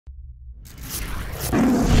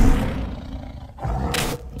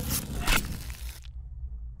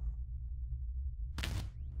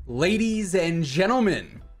Ladies and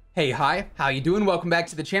gentlemen, hey, hi, how you doing? Welcome back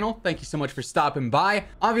to the channel. Thank you so much for stopping by.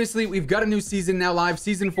 Obviously, we've got a new season now live.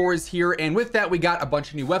 Season 4 is here, and with that, we got a bunch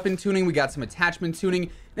of new weapon tuning. We got some attachment tuning.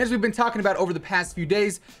 And as we've been talking about over the past few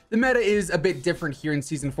days, the meta is a bit different here in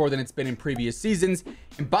Season 4 than it's been in previous seasons.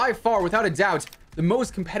 And by far, without a doubt, the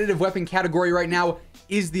most competitive weapon category right now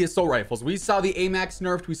is the assault rifles. We saw the AMAX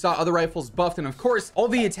nerfed, we saw other rifles buffed, and of course, all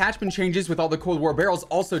the attachment changes with all the Cold War barrels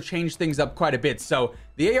also changed things up quite a bit. So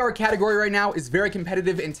the AR category right now is very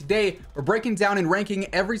competitive, and today we're breaking down and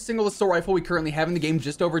ranking every single assault rifle we currently have in the game,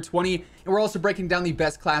 just over 20, and we're also breaking down the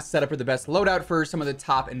best class setup or the best loadout for some of the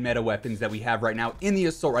top and meta weapons that we have right now in the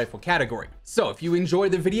assault rifle category. So if you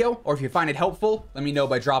enjoyed the video or if you find it helpful, let me know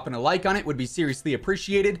by dropping a like on it. Would be seriously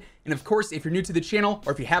appreciated. And of course, if you're new to the channel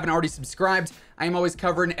or if you haven't already subscribed, I am always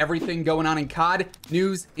covering everything going on in COD,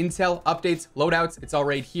 news, intel, updates, loadouts. It's all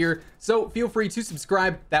right here. So feel free to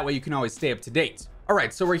subscribe. That way you can always stay up to date. All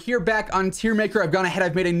right, so we're here back on tier maker. I've gone ahead,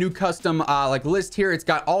 I've made a new custom list here. It's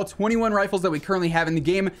got all 21 rifles that we currently have in the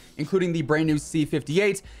game, including the brand new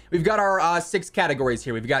C58. We've got our 6 categories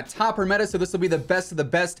here. We've got top or meta, so this will be the best of the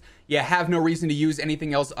best. You have no reason to use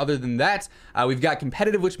anything else other than that. We've got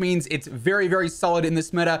competitive, which means it's very, very solid in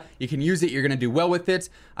this meta. You can use it, you're gonna do well with it.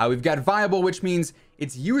 We've got viable, which means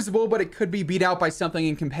it's usable, but it could be beat out by something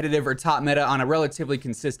in competitive or top meta on a relatively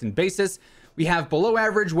consistent basis. We have below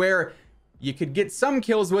average, where you could get some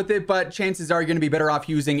kills with it, but chances are you're going to be better off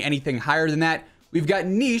using anything higher than that. We've got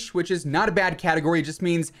niche, which is not a bad category. It just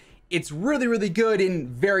means it's really, really good in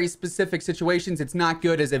very specific situations. It's not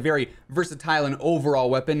good as a very versatile and overall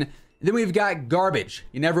weapon. Then we've got garbage.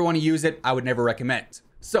 You never want to use it. I would never recommend.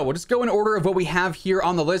 So we'll just go in order of what we have here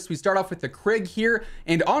on the list. We start off with the Krig here,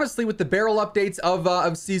 and honestly, with the barrel updates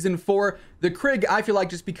of Season 4, the Krig, I feel like,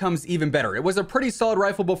 just becomes even better. It was a pretty solid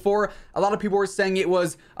rifle before. A lot of people were saying it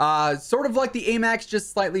was sort of like the AMAX,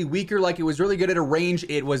 just slightly weaker, like it was really good at a range.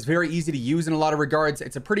 It was very easy to use in a lot of regards.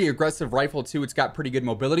 It's a pretty aggressive rifle too. It's got pretty good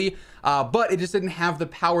mobility, but it just didn't have the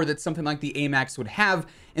power that something like the AMAX would have,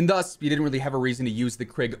 and thus you didn't really have a reason to use the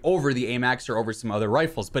Krig over the AMAX or over some other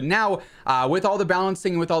rifles. But now, with all the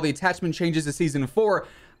balancing and with all the attachment changes to Season 4,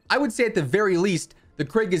 I would say at the very least, the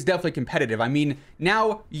Krig is definitely competitive. I mean,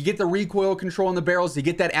 now you get the recoil control in the barrels, you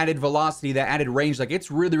get that added velocity, that added range. Like, it's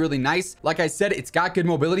really, really nice. Like I said, it's got good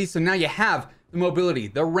mobility, so now you have the mobility,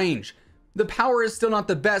 the range. The power is still not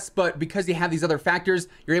the best, but because you have these other factors,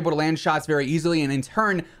 you're able to land shots very easily, and in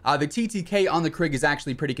turn, the TTK on the Krig is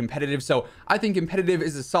actually pretty competitive, so I think competitive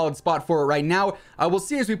is a solid spot for it right now. We'll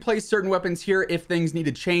see as we place certain weapons here if things need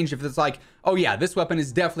to change, if it's like, oh yeah, this weapon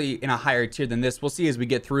is definitely in a higher tier than this. We'll see as we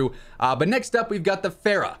get through. But next up, we've got the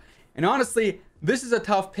Farah, and honestly, this is a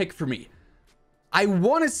tough pick for me. I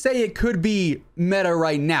want to say it could be meta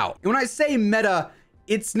right now, and when I say meta,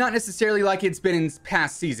 it's not necessarily like it's been in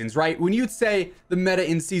past seasons, right? When you'd say the meta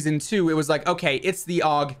in Season 2, it was like, okay, it's the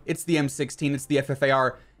AUG, it's the M16, it's the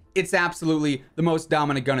FFAR, it's absolutely the most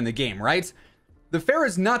dominant gun in the game, right? The Farah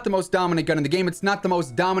is not the most dominant gun in the game, it's not the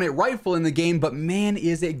most dominant rifle in the game, but man,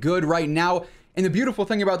 is it good right now. And the beautiful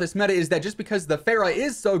thing about this meta is that just because the Farah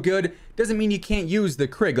is so good, doesn't mean you can't use the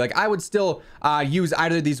Krig. Like, I would still use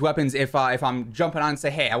either of these weapons if I'm jumping on and say,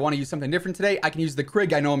 hey, I want to use something different today, I can use the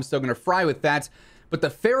Krig. I know I'm still going to fry with that. But the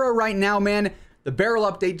Farah right now, man, the barrel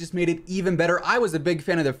update just made it even better. I was a big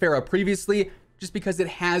fan of the Farah previously, just because it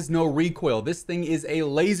has no recoil. This thing is a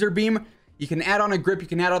laser beam. You can add on a grip, you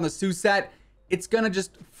can add on the SUSAT. It's gonna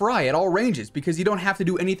just fry at all ranges because you don't have to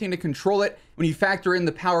do anything to control it. When you factor in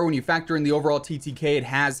the power, when you factor in the overall TTK it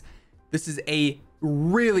has, this is a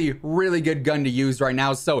really, really good gun to use right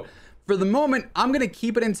now. So for the moment, I'm gonna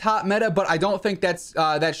keep it in top meta, but I don't think that's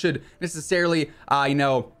that should necessarily, you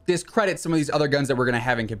know, discredit some of these other guns that we're gonna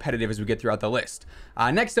have in competitive as we get throughout the list.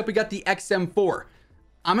 Next up, we got the XM4.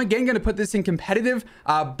 I'm again gonna put this in competitive,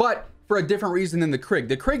 but for a different reason than the Krig.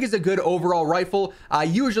 The Krig is a good overall rifle.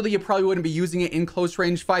 Usually, you probably wouldn't be using it in close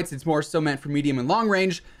range fights. It's more so meant for medium and long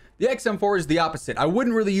range. The XM4 is the opposite. I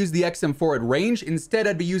wouldn't really use the XM4 at range. Instead,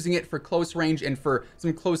 I'd be using it for close range and for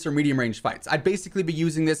some closer medium range fights. I'd basically be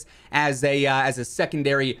using this as a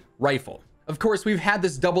secondary rifle. Of course, we've had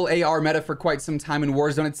this double AR meta for quite some time in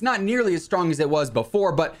Warzone. It's not nearly as strong as it was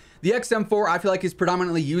before, but the XM4, I feel like, is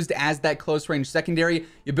predominantly used as that close range secondary.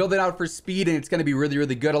 You build it out for speed, and it's going to be really,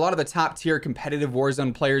 really good. A lot of the top tier competitive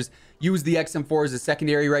Warzone players use the XM4 as a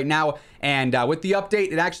secondary right now, and with the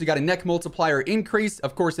update, it actually got a neck multiplier increase.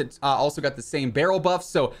 Of course, it's also got the same barrel buff,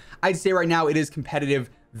 so I'd say right now it is competitive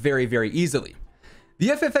very, very easily. The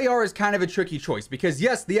FFAR is kind of a tricky choice because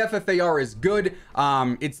yes, the FFAR is good.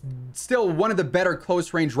 It's still one of the better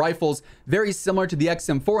close range rifles, very similar to the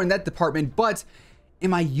XM4 in that department, but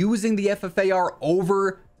am I using the FFAR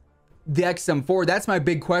over the XM4, that's my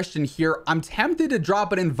big question here. I'm tempted to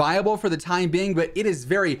drop it in viable for the time being, but it is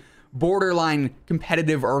very borderline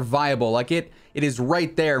competitive or viable. Like it is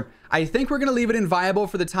right there. I think we're gonna leave it in viable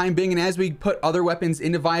for the time being, and as we put other weapons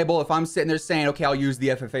into viable, if I'm sitting there saying, okay, I'll use the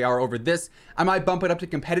FFAR over this, I might bump it up to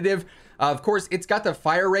competitive. Of course, it's got the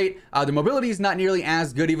fire rate. The mobility is not nearly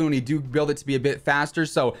as good, even when you do build it to be a bit faster.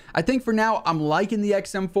 So I think for now, I'm liking the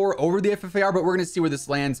XM4 over the FFAR, but we're gonna see where this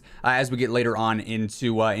lands as we get later on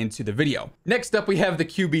into the video. Next up, we have the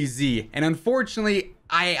QBZ, and unfortunately,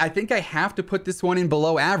 I think I have to put this one in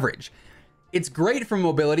below average. It's great for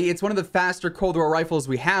mobility. It's one of the faster Cold War rifles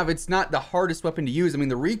we have. It's not the hardest weapon to use. I mean,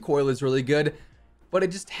 the recoil is really good, but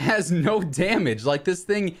it just has no damage. Like, this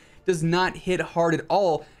thing does not hit hard at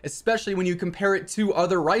all, especially when you compare it to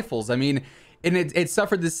other rifles. I mean, and it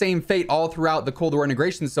suffered the same fate all throughout the Cold War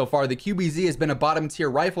integration so far. The QBZ has been a bottom tier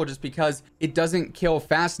rifle just because it doesn't kill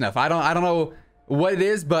fast enough. I don't know what it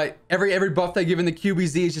is, but every buff they give in the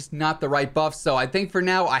QBZ is just not the right buff. So I think for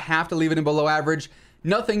now, I have to leave it in below average.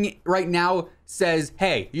 Nothing right now says,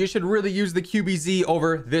 hey, you should really use the QBZ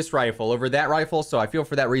over this rifle, over that rifle. So I feel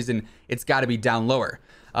for that reason, it's got to be down lower.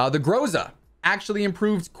 The Groza actually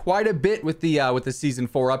improved quite a bit with the Season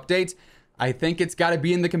 4 update. I think it's got to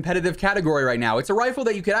be in the competitive category right now. It's a rifle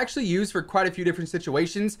that you could actually use for quite a few different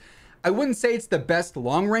situations. I wouldn't say it's the best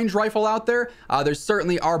long-range rifle out there. There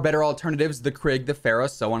certainly are better alternatives, the Krig, the Farah,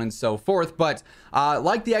 so on and so forth. But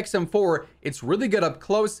like the XM4, it's really good up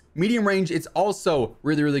close. Medium range, it's also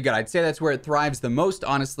really, really good. I'd say that's where it thrives the most,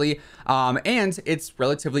 honestly. And it's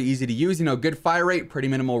relatively easy to use. You know, good fire rate, pretty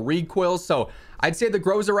minimal recoil. So I'd say the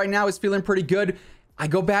Groza right now is feeling pretty good. I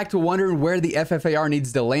go back to wondering where the FFAR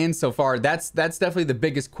needs to land so far. That's definitely the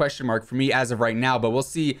biggest question mark for me as of right now. But we'll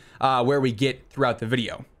see where we get throughout the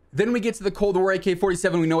video. Then we get to the Cold War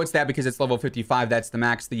AK-47. We know it's that because it's level 55. That's the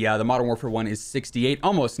max. The Modern Warfare one is 68.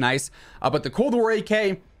 Almost nice. But the Cold War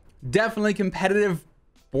AK, definitely competitive,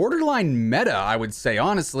 borderline meta, I would say,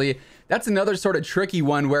 honestly. That's another sort of tricky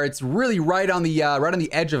one where it's really right on the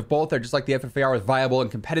edge of both. They're just like the FFAR with viable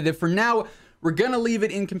and competitive. For now, we're going to leave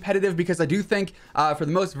it in competitive because I do think for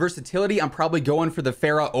the most versatility, I'm probably going for the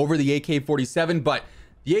Farah over the AK-47, but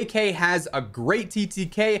the AK has a great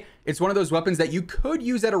TTK. It's one of those weapons that you could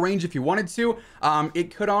use at a range if you wanted to.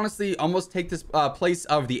 It could honestly almost take this place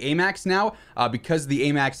of the AMAX now because of the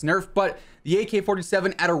AMAX nerf, but the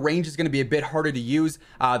AK-47 at a range is going to be a bit harder to use.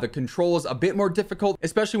 The control is a bit more difficult,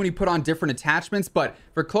 especially when you put on different attachments, but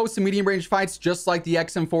for close to medium range fights, just like the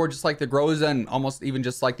XM4, just like the Groza, and almost even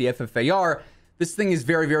just like the FFAR, this thing is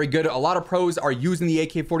very, very good. A lot of pros are using the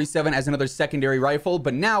AK-47 as another secondary rifle,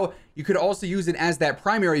 but now you could also use it as that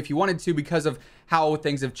primary if you wanted to because of how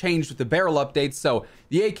things have changed with the barrel updates. So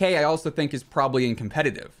the AK, I also think, is probably in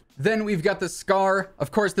competitive. Then we've got the Scar. Of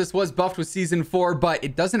course, this was buffed with Season 4, but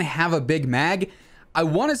it doesn't have a big mag. I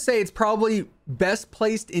want to say it's probably best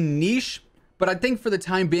placed in niche, but I think for the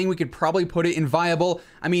time being, we could probably put it in viable.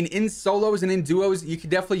 I mean, in solos and in duos, you could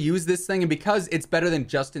definitely use this thing, and because it's better than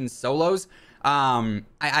just in solos,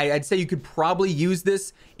 I'd say you could probably use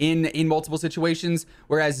this in multiple situations,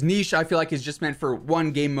 whereas niche I feel like is just meant for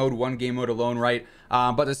one game mode alone, right?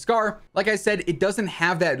 But the Scar, like I said, it doesn't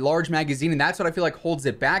have that large magazine, and that's what I feel like holds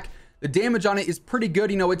it back. The damage on it is pretty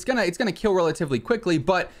good. You know, it's gonna kill relatively quickly,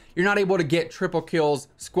 but you're not able to get triple kills,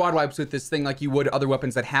 squad wipes with this thing like you would other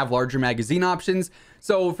weapons that have larger magazine options.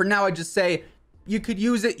 So for now, I just say you could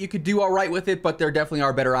use it, you could do all right with it, but there definitely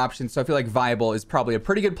are better options. So I feel like viable is probably a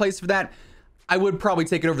pretty good place for that. I would probably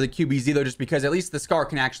take it over the QBZ though, just because at least the Scar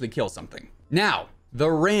can actually kill something. Now, the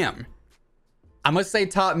RAM. I must say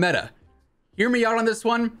top meta. Hear me out on this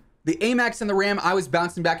one. The AMAX and the RAM, I was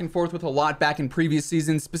bouncing back and forth with a lot back in previous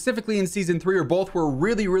seasons, specifically in Season 3, where both were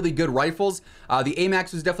really, really good rifles. The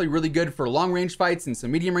AMAX was definitely really good for long range fights and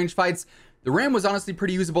some medium range fights. The RAM was honestly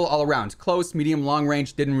pretty usable all around. Close, medium, long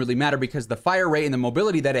range didn't really matter because the fire rate and the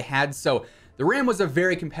mobility that it had. So the RAM was a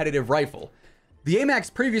very competitive rifle. The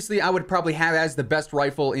AMAX previously I would probably have as the best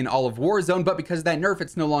rifle in all of Warzone, but because of that nerf,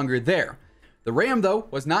 it's no longer there. The RAM though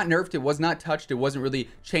was not nerfed, it was not touched, it wasn't really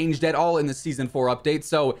changed at all in the Season 4 update.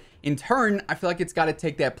 So in turn, I feel like it's got to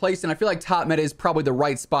take that place, and I feel like top meta is probably the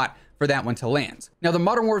right spot for that one to land. Now, the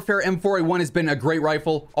Modern Warfare M4A1 has been a great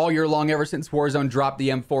rifle all year long. Ever since Warzone dropped, the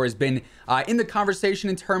M4 has been in the conversation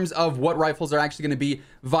in terms of what rifles are actually going to be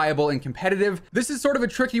viable and competitive. This is sort of a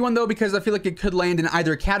tricky one though, because I feel like it could land in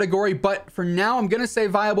either category, but for now I'm going to say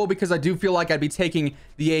viable because I do feel like I'd be taking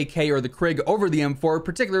the AK or the Krig over the M4,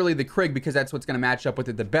 particularly the Krig, because that's what's going to match up with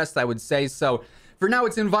it the best, I would say. So For now,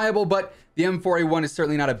 it's inviable, but the M4A1 is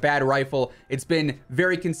certainly not a bad rifle. It's been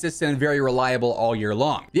very consistent and very reliable all year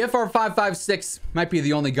long. The FR556 might be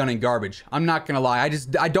the only gun in garbage. I'm not gonna lie.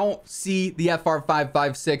 I don't see the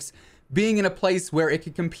FR556 being in a place where it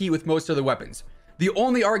could compete with most other weapons. The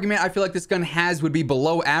only argument I feel like this gun has would be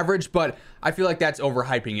below average, but I feel like that's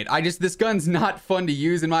overhyping it. This gun's not fun to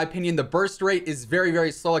use in my opinion. The burst rate is very,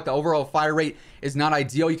 very slow. Like the overall fire rate is not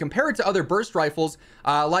ideal. You compare it to other burst rifles,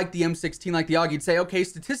 like the M16, like the AUG, you'd say, okay,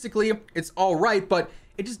 statistically it's all right, but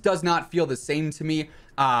it just does not feel the same to me.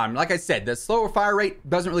 Like I said, the slower fire rate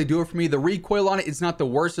doesn't really do it for me. The recoil on it is not the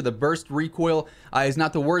worst, or the burst recoil is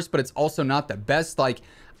not the worst, but it's also not the best. Like,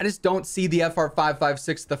 I just don't see the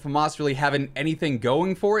FR556, the FAMAS, really having anything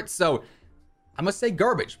going for it. So I must say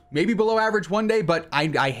garbage. Maybe below average one day, but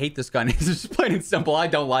I hate this gun. It's just plain and simple. I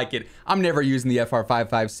don't like it. I'm never using the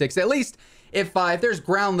FR556. At least if there's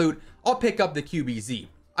ground loot, I'll pick up the QBZ.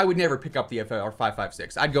 I would never pick up the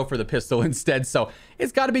FR556. I'd go for the pistol instead. So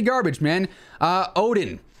it's got to be garbage, man.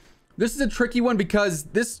 Odin. This is a tricky one because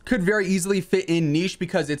this could very easily fit in niche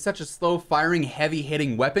because it's such a slow firing, heavy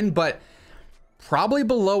hitting weapon, but probably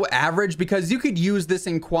below average because you could use this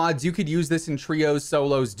in quads, you could use this in trios,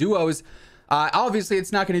 solos, duos. Obviously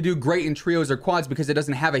it's not going to do great in trios or quads because it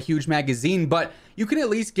doesn't have a huge magazine, but you can at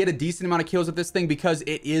least get a decent amount of kills with this thing because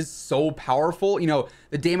it is so powerful. You know,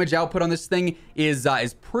 the damage output on this thing is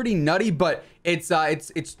pretty nutty, but it's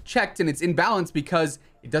checked and it's in balance because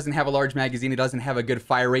it doesn't have a large magazine, it doesn't have a good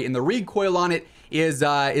fire rate, and the recoil on it is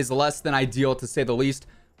less than ideal, to say the least.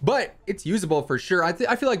 But it's usable for sure. I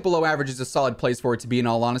feel like below average is a solid place for it to be, in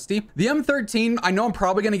all honesty. The M13, I know I'm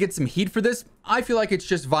probably going to get some heat for this. I feel like it's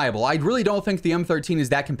just viable. I really don't think the M13 is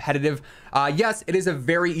that competitive. Yes, it is a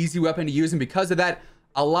very easy weapon to use, and because of that,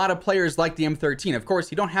 a lot of players like the M13. Of course,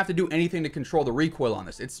 you don't have to do anything to control the recoil on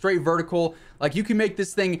this. It's straight vertical. Like, you can make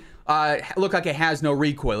this thing look like it has no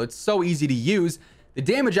recoil. It's so easy to use. The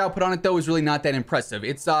damage output on it, though, is really not that impressive.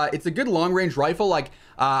 It's a good long-range rifle. Like,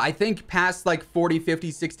 I think past like 40,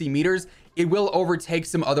 50, 60 meters, it will overtake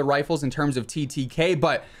some other rifles in terms of TTK,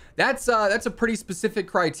 but that's a pretty specific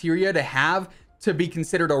criteria to have to be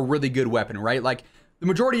considered a really good weapon, right? Like, the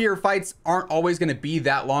majority of your fights aren't always going to be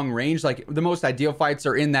that long range. Like, the most ideal fights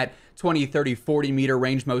are in that 20, 30, 40 meter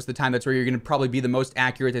range most of the time. That's where you're going to probably be the most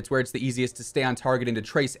accurate. That's where it's the easiest to stay on target and to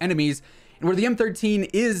trace enemies. And where the M13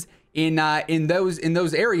 is in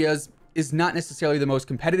those areas is not necessarily the most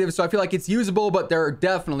competitive. So I feel like it's usable, but there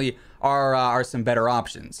definitely are some better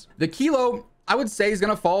options. The Kilo, I would say, is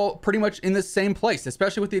going to fall pretty much in the same place,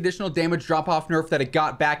 especially with the additional damage drop-off nerf that it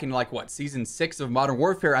got back in, like, what, Season 6 of Modern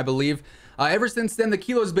Warfare, I believe. Ever since then, the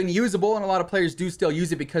Kilo has been usable, and a lot of players do still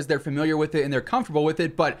use it because they're familiar with it and they're comfortable with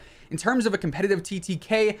it. But in terms of a competitive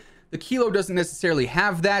TTK, the Kilo doesn't necessarily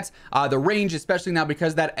have that. The range, especially now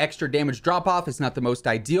because that extra damage drop-off, is not the most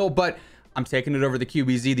ideal, but I'm taking it over the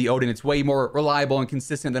QBZ, the Odin. It's way more reliable and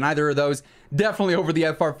consistent than either of those. Definitely over the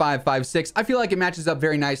FR556. I feel like it matches up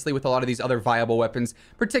very nicely with a lot of these other viable weapons,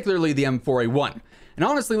 particularly the M4A1. And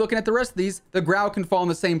honestly, looking at the rest of these, the Grau can fall in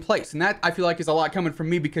the same place. And that, I feel like, is a lot coming from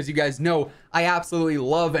me because you guys know I absolutely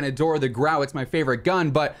love and adore the Grau. It's my favorite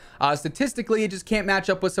gun, but statistically, it just can't match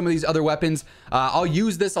up with some of these other weapons. I'll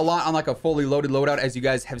use this a lot on like a fully loaded loadout, as you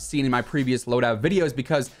guys have seen in my previous loadout videos,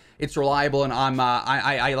 because it's reliable and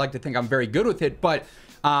I like to think I'm very good with it. But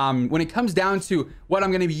when it comes down to what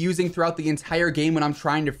I'm going to be using throughout the entire game when I'm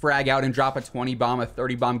trying to frag out and drop a 20 bomb, a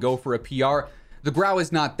 30 bomb, go for a PR, the Grau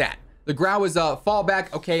is not that. The Grau is a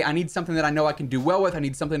fallback. Okay, I need something that I know I can do well with. I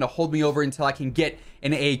need something to hold me over until I can get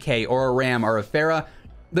an AK or a Ram or a Farah.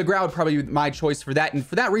 The Grau would probably be my choice for that, and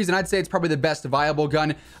for that reason, I'd say it's probably the best viable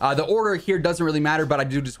gun. The order here doesn't really matter, but I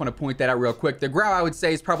do just want to point that out real quick. The Grau, I would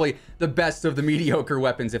say, is probably the best of the mediocre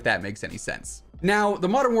weapons, if that makes any sense. Now, the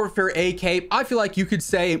Modern Warfare AK, I feel like you could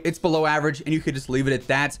say it's below average, and you could just leave it at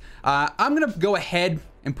that. I'm gonna go ahead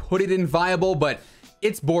and put it in viable, but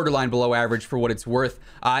it's borderline below average for what it's worth.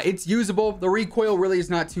 It's usable. The recoil really is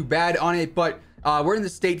not too bad on it, but we're in the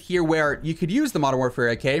state here where you could use the Modern Warfare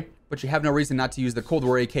AK, but you have no reason not to use the Cold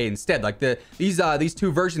War AK instead. Like, these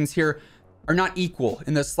two versions here are not equal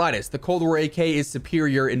in the slightest. The Cold War AK is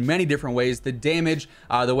superior in many different ways. The damage,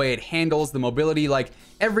 the way it handles, the mobility, like,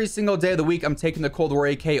 every single day of the week, I'm taking the Cold War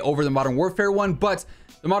AK over the Modern Warfare one, but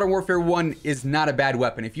the Modern Warfare one is not a bad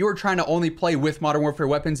weapon. If you were trying to only play with Modern Warfare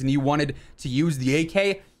weapons and you wanted to use the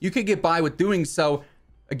AK, you could get by with doing so.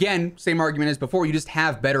 Again, same argument as before, you just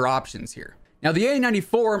have better options here. Now, the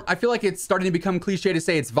A94, I feel like it's starting to become cliche to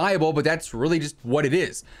say it's viable, but that's really just what it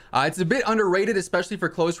is. It's a bit underrated, especially for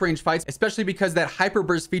close range fights, especially because that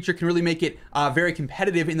hyperburst feature can really make it very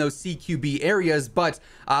competitive in those CQB areas. But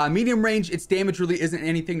medium range, its damage really isn't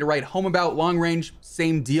anything to write home about. Long range,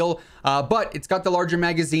 same deal. But it's got the larger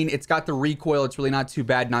magazine, it's got the recoil, it's really not too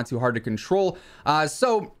bad, not too hard to control.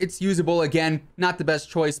 So it's usable. Again, not the best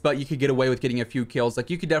choice, but you could get away with getting a few kills.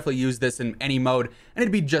 Like, you could definitely use this in any mode and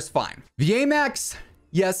it'd be just fine. The AMAX,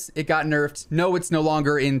 yes, it got nerfed. No, it's no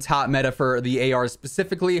longer in top meta for the AR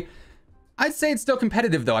specifically. I'd say it's still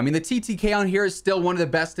competitive though. I mean, the TTK on here is still one of the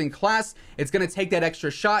best in class. It's going to take that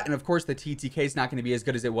extra shot, and of course the TTK is not going to be as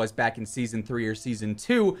good as it was back in season 3 or season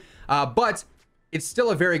 2, but it's still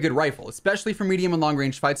a very good rifle, especially for medium and long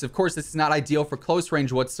range fights. Of course, this is not ideal for close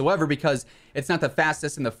range whatsoever because it's not the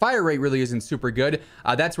fastest and the fire rate really isn't super good.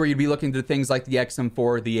 That's where you'd be looking to things like the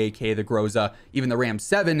XM4, the AK, the Groza, even the Ram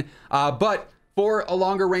 7. But for a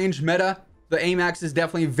longer range meta, the AMAX is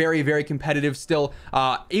definitely very, very competitive still,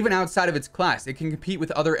 even outside of its class. It can compete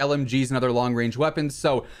with other LMGs and other long-range weapons,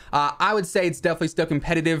 so I would say it's definitely still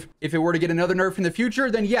competitive. If it were to get another nerf in the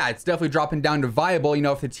future, then yeah, it's definitely dropping down to viable. You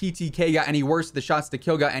know, if the TTK got any worse, the shots to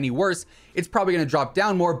kill got any worse, it's probably going to drop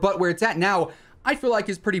down more, but where it's at now, I feel like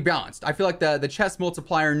is pretty balanced. I feel like the chest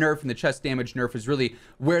multiplier nerf and the chest damage nerf is really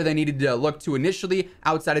where they needed to look to initially,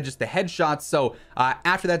 outside of just the headshots. So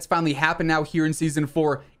after that's finally happened now here in season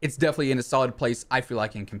 4, it's definitely in a solid place, I feel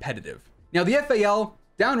like, in competitive. Now the FAL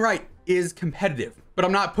downright is competitive, but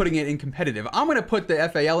I'm not putting it in competitive. I'm going to put the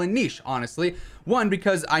FAL in niche, honestly. One,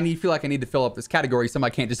 because I feel like I need to fill up this category, so I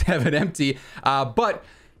can't just have it empty. But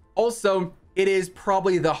also, it is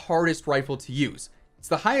probably the hardest rifle to use. It's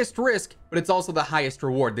the highest risk, but it's also the highest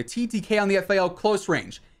reward. The TTK on the FAL close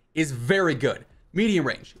range is very good. Medium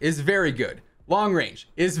range is very good. Long range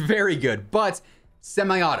is very good, but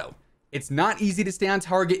semi-auto. It's not easy to stay on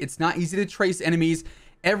target. It's not easy to trace enemies.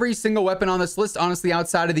 Every single weapon on this list, honestly,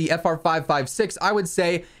 outside of the FR556, I would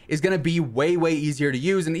say is going to be way, way easier to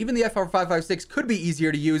use. And even the FR556 could be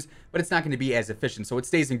easier to use, but it's not going to be as efficient. So it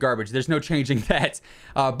stays in garbage. There's no changing that.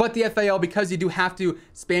 But the FAL, because you do have to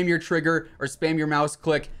spam your trigger or spam your mouse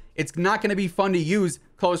click, it's not going to be fun to use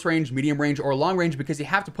close range, medium range, or long range because you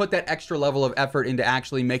have to put that extra level of effort into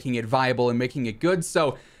actually making it viable and making it good.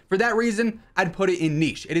 So for that reason, I'd put it in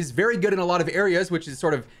niche. It is very good in a lot of areas, which is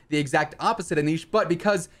sort of the exact opposite of niche, but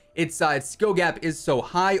because its skill gap is so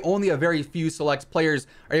high, only a very few select players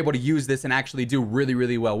are able to use this and actually do really,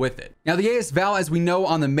 really well with it. Now, the AS Val, as we know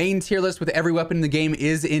on the main tier list with every weapon in the game,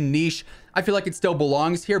 is in niche. I feel like it still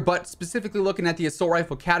belongs here, but specifically looking at the assault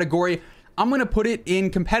rifle category, I'm going to put it in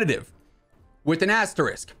competitive with an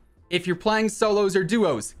asterisk. If you're playing solos or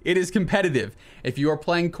duos, it is competitive. If you are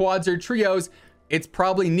playing quads or trios, it's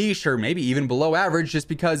probably niche or maybe even below average just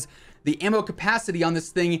because the ammo capacity on this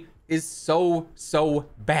thing is so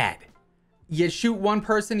bad. You shoot one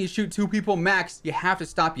person, you shoot 2 people max, you have to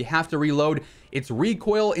stop, you have to reload. Its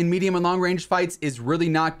recoil in medium and long range fights is really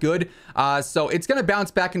not good. So it's going to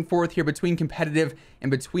bounce back and forth here between competitive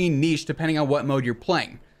and between niche depending on what mode you're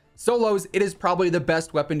playing. Solos, it is probably the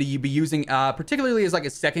best weapon to be using, particularly as like a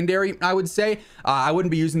secondary, I would say. I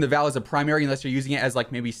wouldn't be using the Val as a primary unless you're using it as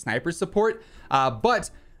like maybe sniper support.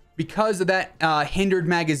 But because of that hindered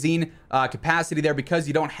magazine capacity there, because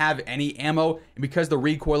you don't have any ammo, and because the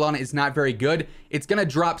recoil on it is not very good, it's going to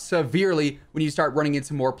drop severely when you start running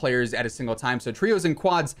into more players at a single time. So trios and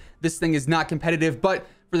quads, this thing is not competitive, but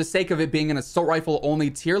for the sake of it being an assault rifle only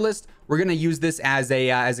tier list, we're going to use this as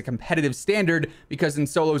a competitive standard because in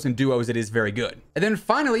solos and duos it is very good. And then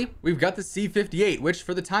finally, we've got the C58, which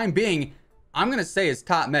for the time being, I'm going to say is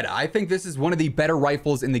top meta. I think this is one of the better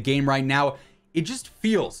rifles in the game right now. It just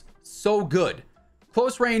feels so good.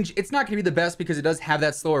 Close range, it's not going to be the best because it does have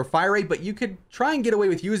that slower fire rate, but you could try and get away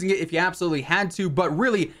with using it if you absolutely had to. But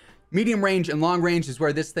really, medium range and long range is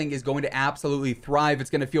where this thing is going to absolutely thrive. It's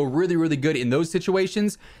going to feel really, really good in those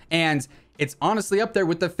situations. And it's honestly up there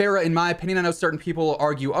with the Farah, in my opinion. I know certain people will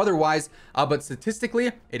argue otherwise, but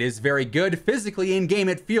statistically, it is very good. Physically, in game,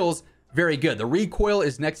 it feels very good. The recoil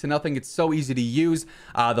is next to nothing. It's so easy to use.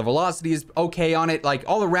 The velocity is okay on it. Like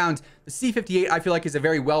all around, the C58 I feel like is a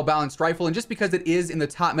very well-balanced rifle, and just because it is in the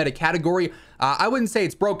top meta category, I wouldn't say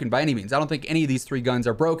it's broken by any means. I don't think any of these 3 guns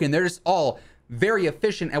are broken. They're just all very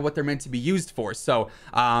efficient at what they're meant to be used for. So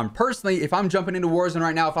personally, if I'm jumping into Warzone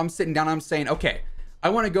right now, if I'm sitting down, I'm saying, okay, I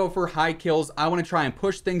want to go for high kills. I want to try and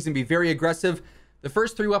push things and be very aggressive. The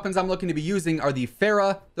first 3 weapons I'm looking to be using are the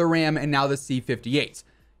Farah, the Ram, and now the C58.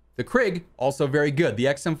 The Krig, also very good. The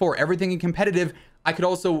XM4, everything in competitive, I could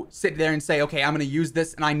also sit there and say, okay, I'm going to use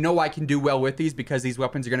this, and I know I can do well with these because these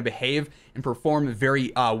weapons are going to behave and perform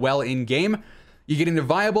very well in game. You get into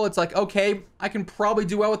viable, it's like, okay, I can probably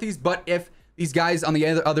do well with these, but if these guys on the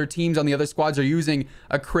other teams, on the other squads are using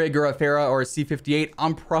a Krig or a Farah or a C58,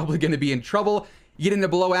 I'm probably going to be in trouble. You get into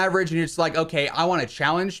below average and you're just like, okay, I want a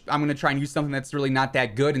challenge. I'm going to try and use something that's really not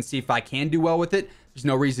that good and see if I can do well with it. There's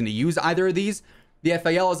no reason to use either of these. The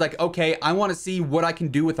FAL is like, okay, I want to see what I can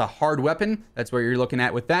do with a hard weapon. That's what you're looking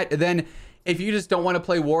at with that. And then if you just don't want to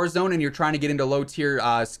play Warzone and you're trying to get into low tier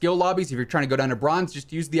skill lobbies, if you're trying to go down to bronze,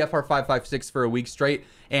 just use the FR556 for a week straight,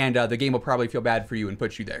 and the game will probably feel bad for you and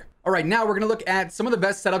put you there. All right, now we're going to look at some of the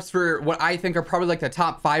best setups for what I think are probably like the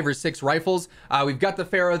top 5 or 6 rifles. We've got the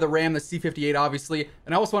Farah, the Ram, the C58, obviously,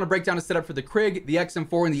 and I also want to break down a setup for the Krig, the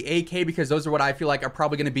XM4, and the AK, because those are what I feel like are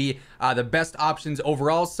probably going to be the best options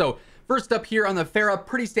overall. So first up here on the Farah,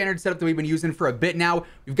 pretty standard setup that we've been using for a bit now.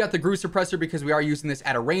 We've got the Grew Suppressor because we are using this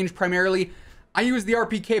at a range primarily. I use the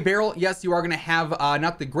RPK barrel. Yes, you are going to have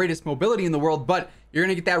not the greatest mobility in the world, but you're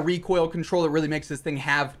going to get that recoil control that really makes this thing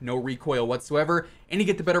have no recoil whatsoever, and you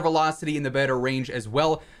get the better velocity and the better range as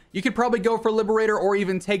well. You could probably go for Liberator or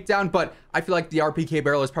even Takedown, but I feel like the RPK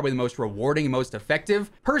barrel is probably the most rewarding and most effective.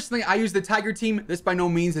 Personally, I use the Tiger Team. This by no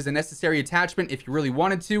means is a necessary attachment. If you really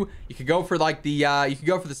wanted to, you could go for like the you could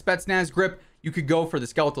go for the Spetsnaz grip. You could go for the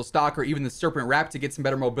skeletal stock or even the serpent wrap to get some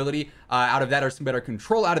better mobility out of that, or some better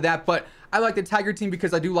control out of that. But I like the Tiger Team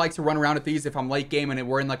because I do like to run around with these if I'm late game and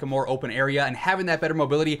we're in like a more open area, and having that better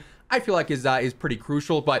mobility I feel like is pretty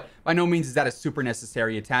crucial, but by no means is that a super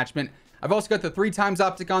necessary attachment. I've also got the 3x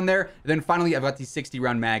optic on there, and then finally I've got the 60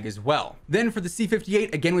 round mag as well. Then for the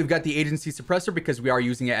C58, again, we've got the agency suppressor because we are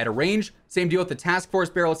using it at a range. Same deal with the task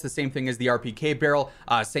force barrel. It's the same thing as the RPK barrel,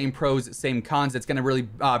 same pros, same cons. It's going to really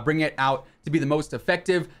bring it out to be the most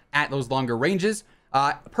effective at those longer ranges.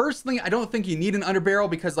 Personally, I don't think you need an underbarrel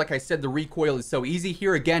because, like I said, the recoil is so easy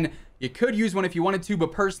here. Again, you could use one if you wanted to,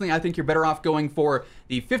 but personally, I think you're better off going for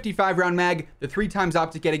the 55 round mag, the 3x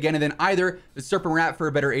optic yet again, and then either the serpent wrap for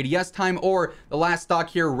a better ADS time, or the last stock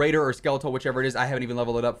here, Raider or Skeletal, whichever it is. I haven't even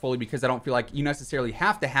leveled it up fully because I don't feel like you necessarily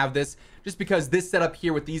have to have this, just because this setup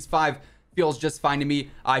here with these 5 feels just fine to me.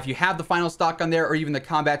 If you have the final stock on there or even the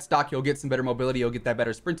combat stock, you'll get some better mobility, you'll get that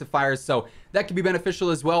better sprint to fire, so that could be beneficial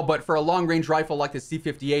as well. But for a long range rifle like the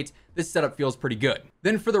C58, this setup feels pretty good.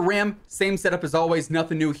 Then for the Ram, same setup as always,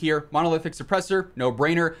 nothing new here. Monolithic suppressor, no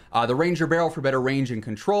brainer. The Ranger barrel for better range and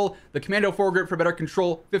control, the Commando foregrip for better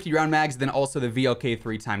control, 50 round mags, then also the VLK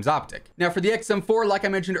 3x optic. Now for the XM4, like I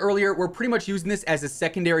mentioned earlier, we're pretty much using this as a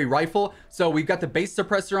secondary rifle. So we've got the base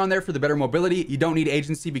suppressor on there for the better mobility. You don't need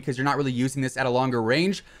agency because you're not really using this at a longer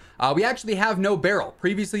range. We actually have no barrel.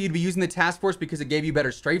 Previously, you'd be using the task force because it gave you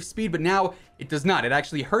better strafe speed, but now it does not. It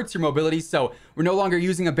actually hurts your mobility, so we're no longer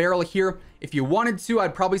using a barrel here. If you wanted to,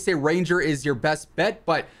 I'd probably say Ranger is your best bet,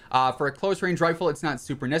 but for a close range rifle, it's not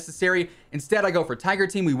super necessary. Instead, I go for Tiger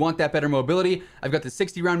Team. We want that better mobility. I've got the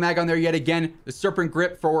 60 round mag on there yet again, the Serpent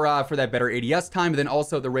grip for that better ADS time, and then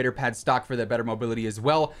also the Raider pad stock for that better mobility as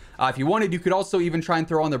well. If you wanted, you could also even try and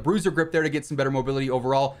throw on the Bruiser grip there to get some better mobility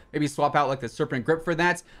overall. Maybe swap out like the Serpent grip for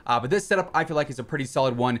that. But this setup, I feel like, is a pretty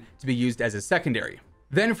solid one to be used as a secondary.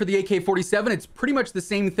 Then for the AK-47, it's pretty much the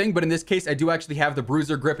same thing, but in this case, I do actually have the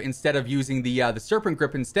Bruiser grip instead of using the Serpent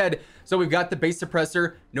grip instead. So we've got the base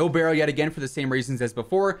suppressor, no barrel yet again for the same reasons as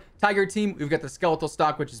before. Tiger Team, we've got the skeletal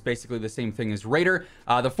stock, which is basically the same thing as Raider.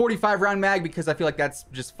 The 45 round mag, because I feel like that's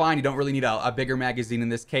just fine. You don't really need a bigger magazine in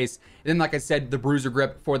this case. And then, like I said, the Bruiser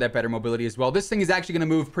grip for that better mobility as well. This thing is actually going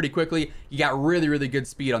to move pretty quickly. You got really, really good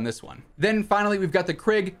speed on this one. Then finally, we've got the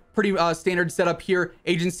Krig. Pretty standard setup here.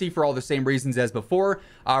 Agency for all the same reasons as before.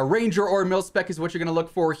 Ranger or Mil-Spec is what you're going to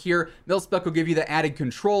look for here. Mil-Spec will give you the added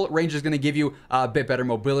control. Ranger is going to give you a bit better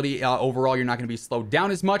mobility. Overall, you're not going to be slowed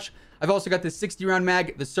down as much. I've also got the 60 round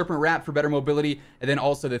mag, the Serpent wrap for better mobility, and then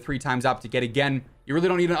also the 3x optic yet again. You really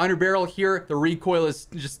don't need an underbarrel here. The recoil is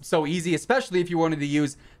just so easy, especially if you wanted to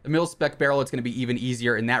use the Mil-Spec barrel. It's going to be even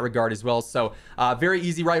easier in that regard as well. So very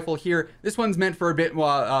easy rifle here. This one's meant for a bit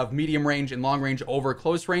of medium range and long range over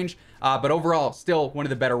close range, but overall still one of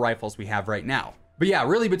the better rifles we have right now. But yeah,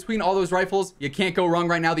 really between all those rifles, you can't go wrong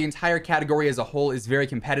right now. The entire category as a whole is very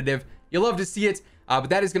competitive. You'll love to see it. But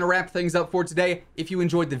that is going to wrap things up for today. If you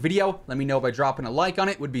enjoyed the video, let me know by dropping a like on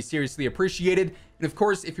it. Would be seriously appreciated. And of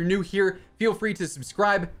course, if you're new here, feel free to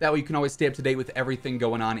subscribe. That way you can always stay up to date with everything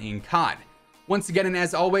going on in COD. Once again, and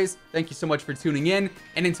as always, thank you so much for tuning in.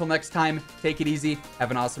 And until next time, take it easy. Have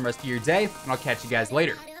an awesome rest of your day. And I'll catch you guys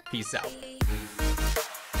later. Peace out.